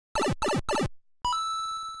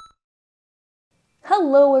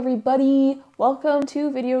Hello everybody! Welcome to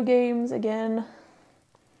video games again.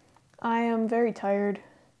 I am very tired,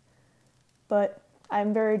 but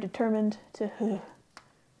I'm very determined to...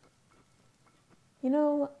 You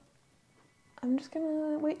know, I'm just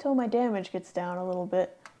gonna wait till my damage gets down a little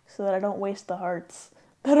bit so that I don't waste the hearts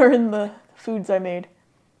that are in the foods I made.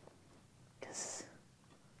 Because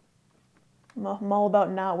I'm all about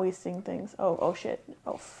not wasting things. Oh shit.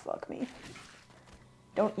 Oh fuck me.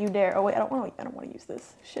 Don't you dare. Oh wait, I don't want to use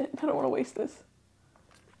this. Shit, I don't want to waste this.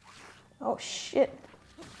 Oh shit.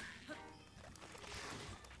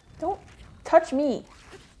 Don't touch me.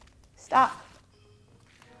 Stop.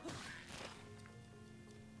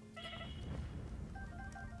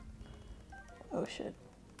 Oh shit.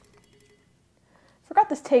 Forgot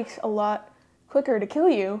this takes a lot quicker to kill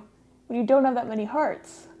you when you don't have that many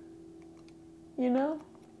hearts. You know?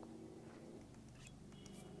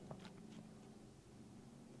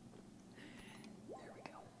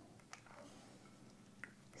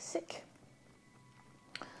 Sick.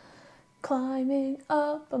 Climbing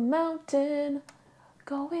up a mountain,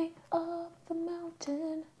 going up the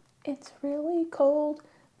mountain. It's really cold,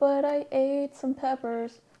 but I ate some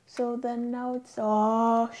peppers, so then now it's...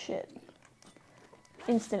 Oh, shit.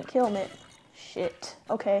 Instant kill, mate. Shit.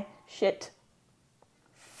 Okay, shit.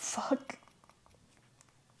 Fuck.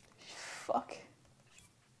 Fuck.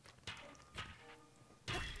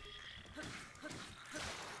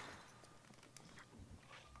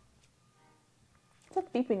 What's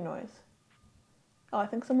that beeping noise? Oh, I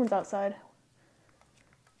think someone's outside.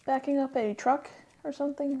 Backing up a truck or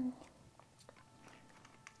something?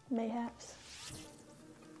 Mayhaps.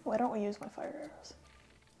 Why don't we use my fire arrows?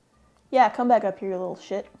 Yeah, come back up here, you little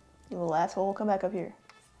shit. You little asshole, come back up here.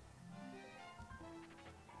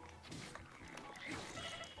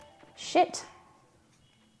 Shit!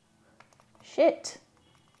 Shit!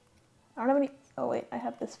 I don't have any... Oh wait, I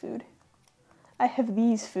have this food. I have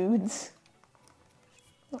these foods.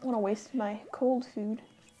 I don't want to waste my cold food.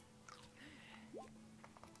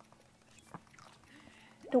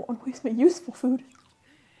 I don't want to waste my useful food.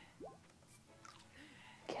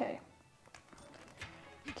 Okay.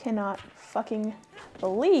 Cannot fucking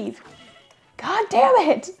believe. God damn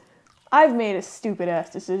it! I've made a stupid ass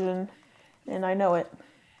decision, and I know it.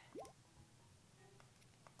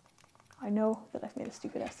 I know that I've made a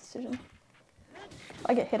stupid ass decision. If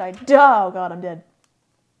I get hit, I die. Oh god, I'm dead.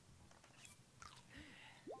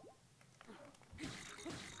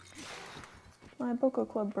 My Boko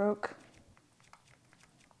Club broke.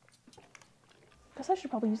 Guess I should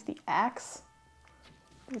probably use the axe.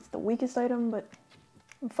 It's the weakest item, but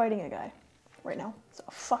I'm fighting a guy right now. So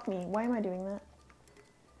fuck me. Why am I doing that?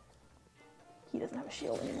 He doesn't have a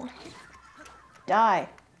shield anymore. Die.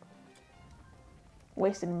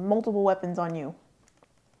 Wasted multiple weapons on you.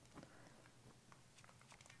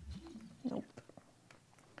 Nope.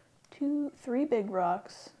 3 big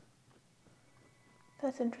rocks.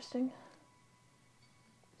 That's interesting.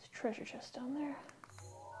 Treasure chest down there.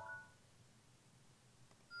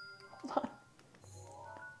 Hold on.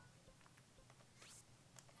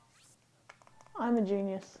 I'm a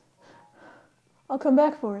genius. I'll come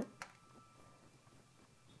back for it.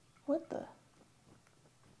 What the?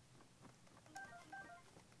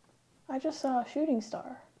 I just saw a shooting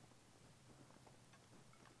star.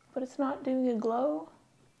 But it's not doing a glow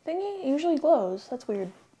thingy? It usually glows. That's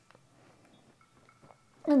weird.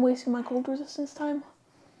 I'm wasting my cold resistance time.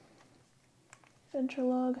 Adventure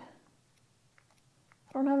log.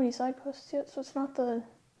 I don't have any side quests yet, so it's not the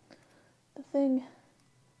thing.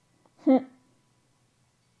 God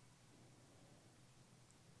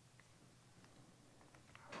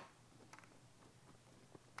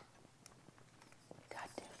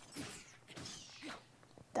damn.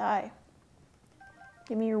 Die.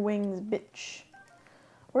 Give me your wings, bitch.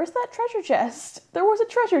 Where's that treasure chest? There was a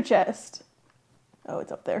treasure chest. Oh,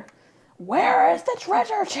 it's up there. Where is the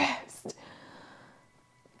treasure chest?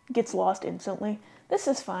 Gets lost instantly. This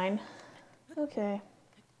is fine. Okay.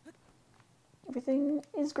 Everything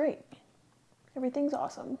is great. Everything's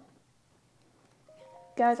awesome.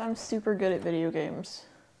 Guys, I'm super good at video games.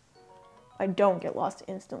 I don't get lost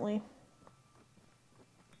instantly.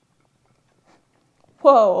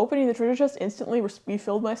 Whoa, opening the treasure chest instantly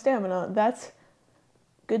refilled my stamina. That's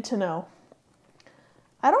good to know.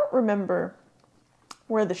 I don't remember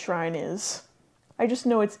where the shrine is. I just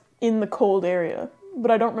know it's in the cold area. But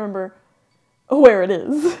I don't remember where it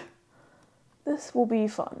is. This will be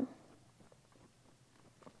fun.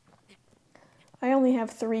 I only have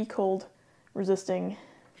 3 cold resisting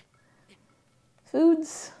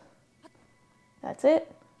foods. That's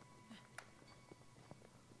it.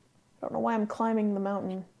 I don't know why I'm climbing the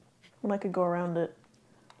mountain when I could go around it.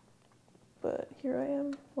 But here I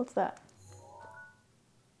am. What's that?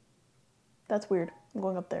 That's weird. I'm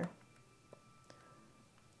going up there.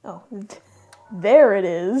 Oh, there it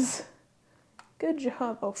is. Good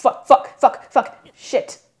job. Oh, fuck, fuck, fuck, fuck.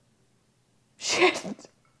 Shit. Shit.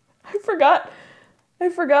 I forgot. I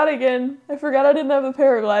forgot again. I forgot I didn't have a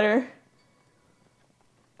paraglider.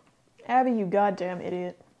 Abby, you goddamn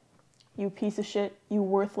idiot. You piece of shit. You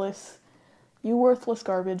worthless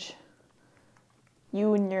garbage.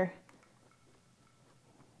 You and your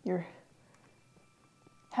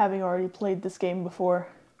having already played this game before.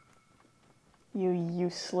 You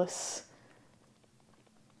useless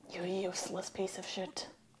piece of shit.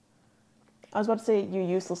 I was about to say you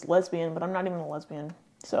useless lesbian, but I'm not even a lesbian.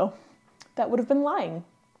 So, that would have been lying.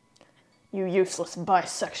 You useless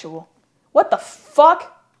bisexual. What the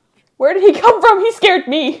fuck? Where did he come from? He scared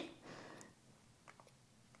me.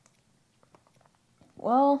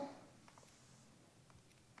 Well.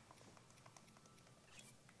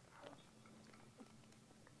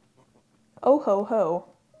 Oh ho ho.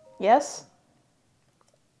 Yes?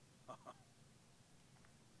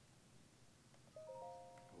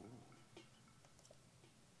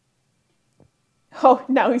 Oh,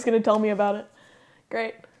 now he's gonna tell me about it.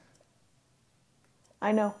 Great.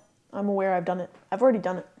 I know. I'm aware I've done it. I've already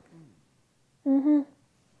done it. Mm-hmm.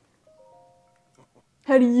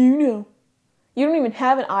 How do you know? You don't even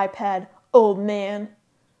have an iPad, old man.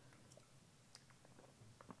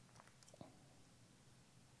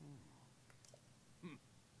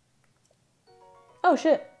 Oh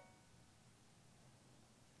shit.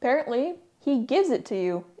 Apparently, he gives it to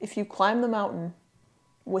you if you climb the mountain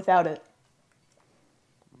without it.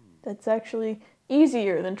 That's actually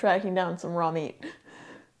easier than tracking down some raw meat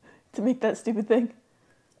to make that stupid thing.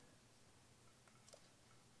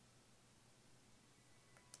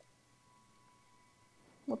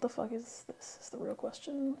 What the fuck is this? Is the real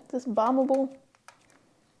question. Is this bombable?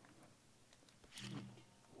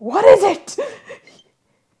 What is it?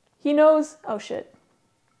 He knows. Oh shit.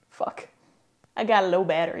 Fuck. I got a low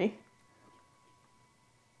battery.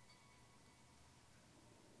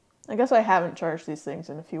 I guess I haven't charged these things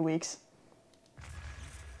in a few weeks.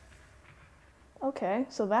 Okay,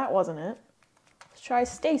 so that wasn't it. Let's try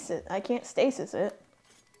stasis. I can't stasis it.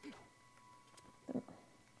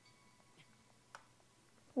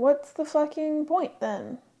 What's the fucking point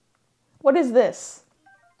then? What is this?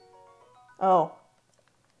 Oh.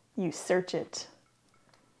 You search it.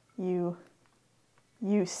 You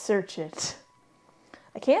search it.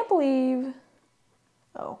 I can't believe...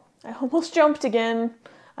 Oh, I almost jumped again.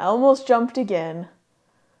 Almost jumped again.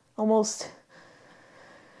 Almost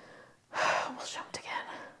jumped again.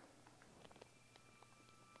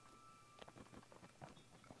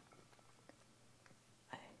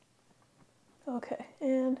 Okay,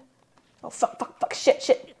 and... Oh, fuck, fuck, fuck, shit,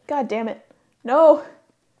 shit. God damn it. No.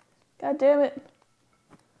 God damn it.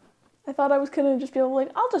 I thought I was gonna just be able to,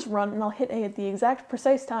 like, I'll just run and I'll hit A at the exact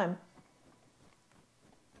precise time.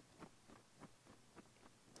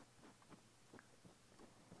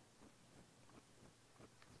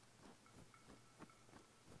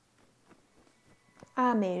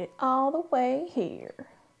 I made it all the way here.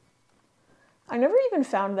 I never even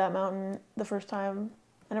found that mountain the first time.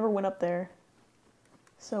 I never went up there.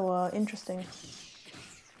 So, interesting.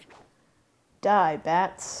 Die,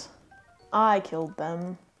 bats. I killed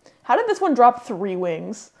them. How did this one drop 3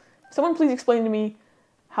 wings? Someone please explain to me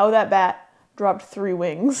how that bat dropped 3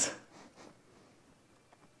 wings.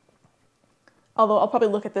 Although I'll probably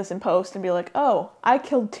look at this in post and be like, oh, I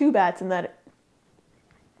killed 2 bats in that...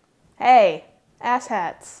 Hey,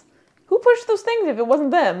 asshats. Who pushed those things if it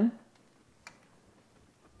wasn't them?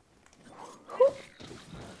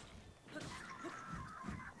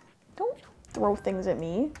 Don't throw things at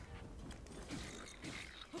me.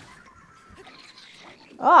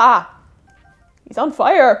 Ah! He's on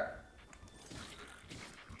fire!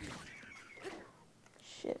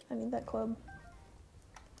 Shit, I need that club.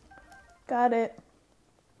 Got it.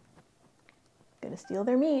 Gonna steal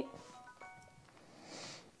their meat.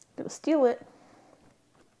 Gonna steal it.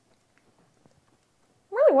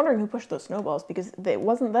 I'm really wondering who pushed those snowballs, because it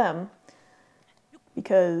wasn't them.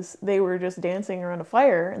 Because they were just dancing around a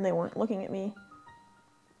fire and they weren't looking at me.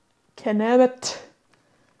 Canamit.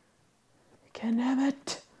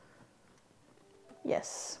 Canamit.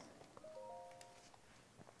 Yes.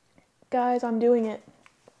 Guys, I'm doing it.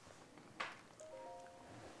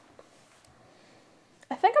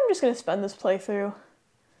 I think I'm just gonna spend this playthrough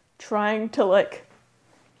trying to, like,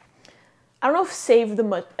 I don't know if save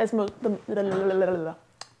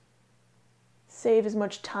save as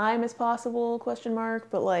much time as possible, question mark,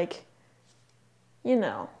 but, like, you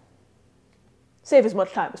know, save as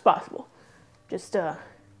much time as possible. Just,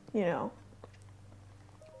 you know,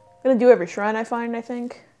 I'm gonna do every shrine I find, I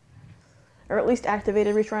think. Or at least activate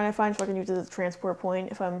every shrine I find so I can use it as a transport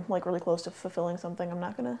point if I'm, like, really close to fulfilling something. I'm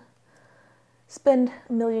not gonna spend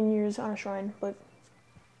a million years on a shrine, but...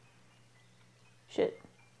 Shit.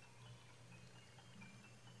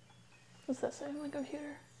 What's that say on my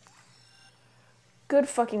computer? Good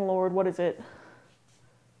fucking lord, what is it?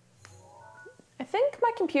 I think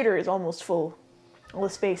my computer is almost full. All the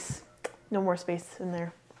space. No more space in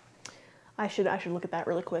there. I should look at that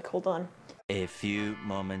really quick. Hold on. A few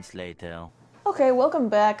moments later. Okay, welcome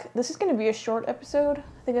back. This is gonna be a short episode.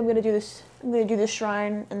 I think I'm gonna do this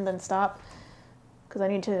shrine and then stop. Because I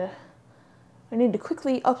need to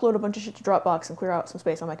quickly upload a bunch of shit to Dropbox and clear out some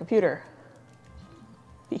space on my computer.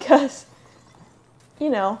 Because, you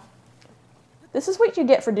know, this is what you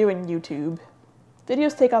get for doing YouTube.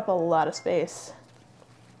 Videos take up a lot of space.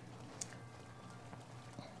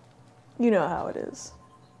 You know how it is.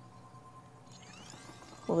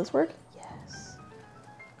 Will this work? Yes.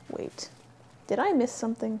 Wait. Did I miss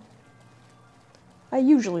something? I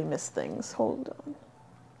usually miss things. Hold on.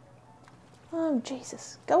 Oh,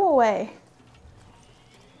 Jesus. Go away.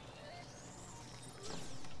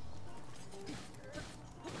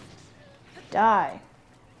 Die.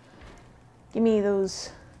 Give me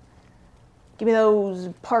those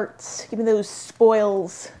parts. Give me those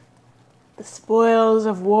spoils. The spoils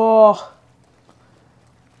of war.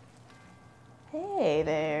 Hey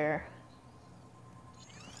there.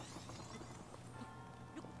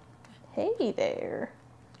 Hey there.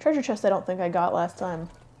 Treasure chest I don't think I got last time.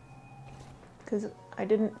 Because I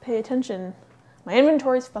didn't pay attention. My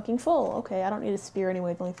inventory's fucking full. Okay, I don't need a spear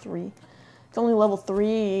anyway. It's only 3. It's only level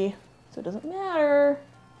 3, so it doesn't matter.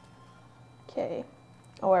 Okay.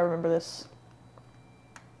 Oh, I remember this.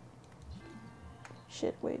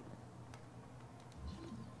 Shit, wait.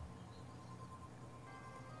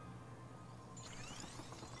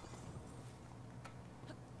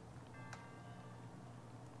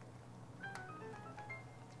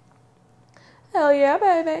 Hell yeah,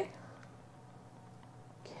 baby.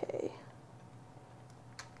 Okay.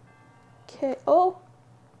 Okay. Oh.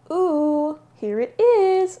 Ooh. Here it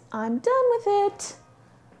is. I'm done with it.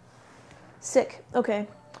 Sick. Okay.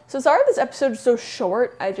 So sorry this episode is so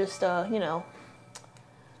short. I just, you know,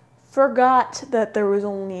 forgot that there was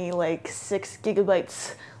only like 6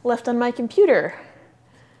 gigabytes left on my computer.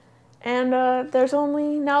 And there's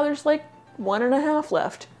like 1.5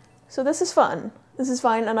 left. So this is fun. This is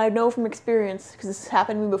fine, and I know from experience, because this has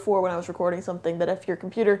happened to me before when I was recording something, that if your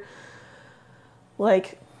computer,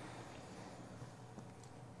 like,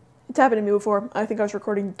 it's happened to me before. I think I was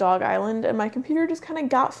recording Dog Island, and my computer just kind of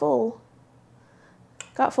got full.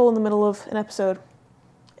 Got full in the middle of an episode.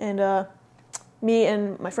 And me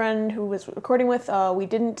and my friend who was recording with, we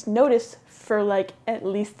didn't notice for like at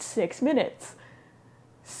least 6 minutes.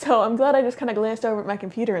 So I'm glad I just kind of glanced over at my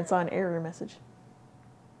computer and saw an error message.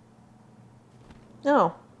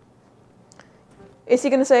 No. Is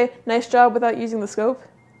he gonna say, nice job without using the scope?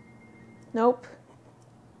 Nope.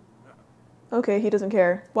 Okay, he doesn't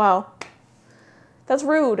care. Wow. That's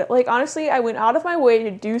rude. Like, honestly, I went out of my way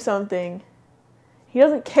to do something. He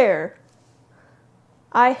doesn't care.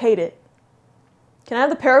 I hate it. Can I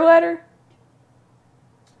have the paraglider?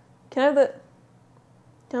 Can I have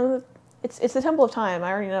the... It's the Temple of Time,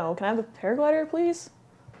 I already know. Can I have the paraglider, please?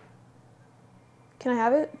 Can I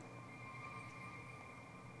have it?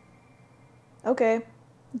 Okay.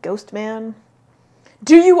 Ghost man.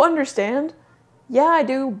 Do you understand? Yeah, I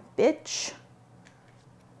do, bitch.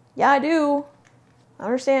 Yeah, I do. I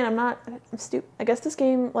understand, I'm stupid. I guess this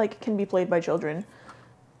game, like, can be played by children.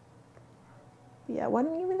 Yeah, why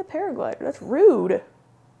don't you give me the paraglider? That's rude.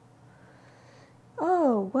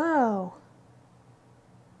 Oh, wow.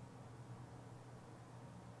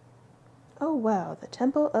 Oh, wow, the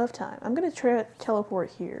Temple of Time. I'm gonna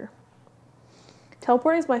teleport here.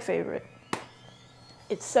 Teleporting is my favorite.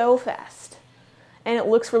 It's so fast. And it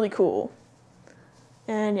looks really cool.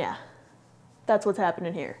 And yeah, that's what's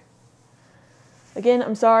happening here. Again,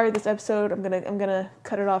 I'm sorry this episode, I'm gonna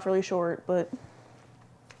cut it off really short, but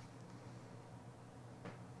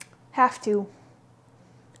I have to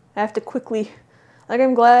quickly, like,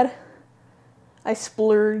 I'm glad I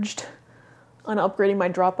splurged on upgrading my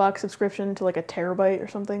Dropbox subscription to like a terabyte or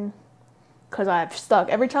something, because I've stuck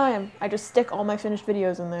every time. I just stick all my finished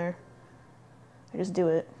videos in there. I just do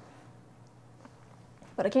it.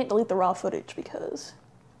 But I can't delete the raw footage because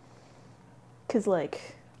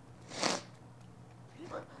like,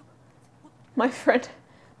 my friend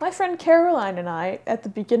Caroline and I, at the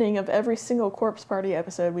beginning of every single Corpse Party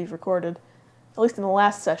episode we've recorded, at least in the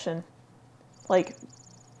last session, like,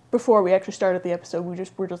 before we actually started the episode,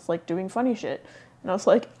 we're just like doing funny shit. And I was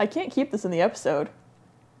like, I can't keep this in the episode,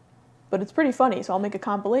 but it's pretty funny, so I'll make a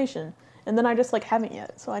compilation. And then I just like haven't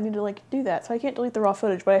yet, so I need to like do that. So I can't delete the raw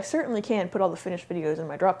footage, but I certainly can put all the finished videos in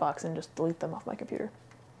my Dropbox and just delete them off my computer.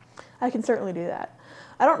 I can certainly do that.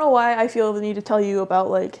 I don't know why I feel the need to tell you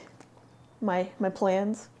about like my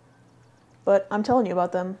plans, but I'm telling you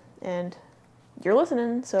about them, and you're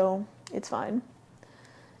listening, so it's fine.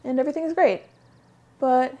 And everything is great.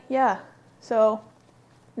 But yeah, so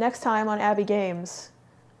next time on AbbyGames,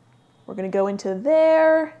 we're gonna go into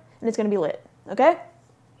there, and it's gonna be lit, okay?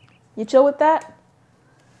 You chill with that?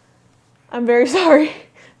 I'm very sorry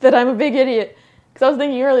that I'm a big idiot, because I was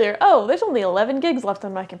thinking earlier, oh, there's only 11 gigs left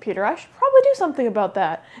on my computer. I should probably do something about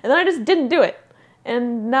that. And then I just didn't do it,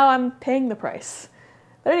 and now I'm paying the price.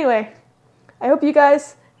 But anyway, I hope you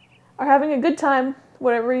guys are having a good time,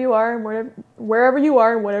 whatever you are, and wherever you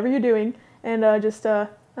are, and whatever you're doing. And I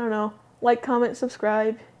don't know, like, comment,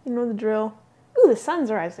 subscribe, you know the drill. Ooh, the sun's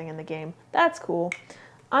rising in the game. That's cool.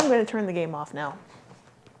 I'm going to turn the game off now.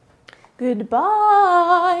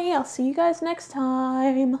 Goodbye. I'll see you guys next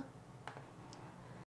time.